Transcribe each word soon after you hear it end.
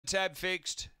tab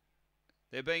fixed.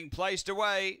 They're being placed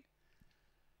away.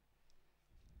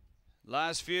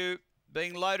 Last few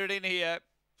being loaded in here.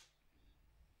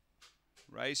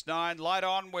 Race 9, light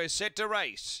on. We're set to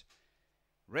race.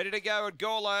 Ready to go at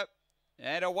Gawler.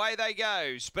 And away they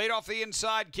go. Speed off the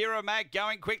inside. Kira Mack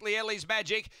going quickly. Ellie's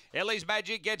Magic. Ellie's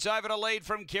Magic gets over to lead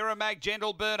from Kira Mack.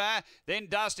 Gentle Burner. Then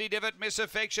Dusty Divot, Miss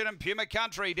Affection and Puma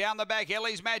Country. Down the back,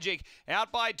 Ellie's Magic.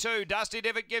 Out by 2. Dusty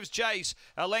Divot gives chase.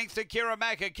 A length to Kira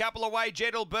Mack. A couple away.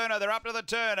 Gentle Burner. They're up to the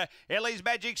turn. Ellie's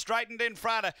Magic straightened in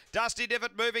front. Dusty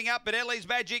Divot moving up, but Ellie's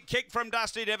Magic kicked from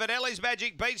Dusty Divot. Ellie's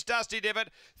Magic beats Dusty Divot.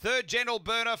 Third, Gentle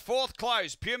Burner. Fourth,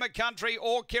 close. Puma Country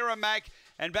or Kira Mack.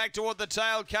 And back toward the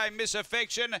tail came Miss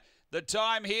Affection. The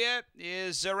time here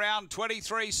is around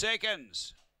 23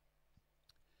 seconds.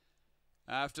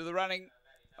 After the running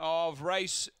of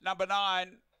race number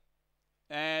 9.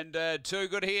 And too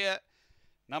good here.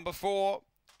 Number 4,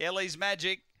 Ellie's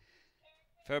Magic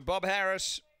for Bob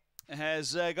Harris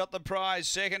has got the prize.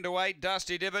 Second to 8,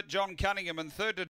 Dusty Divot. John Cunningham, and third to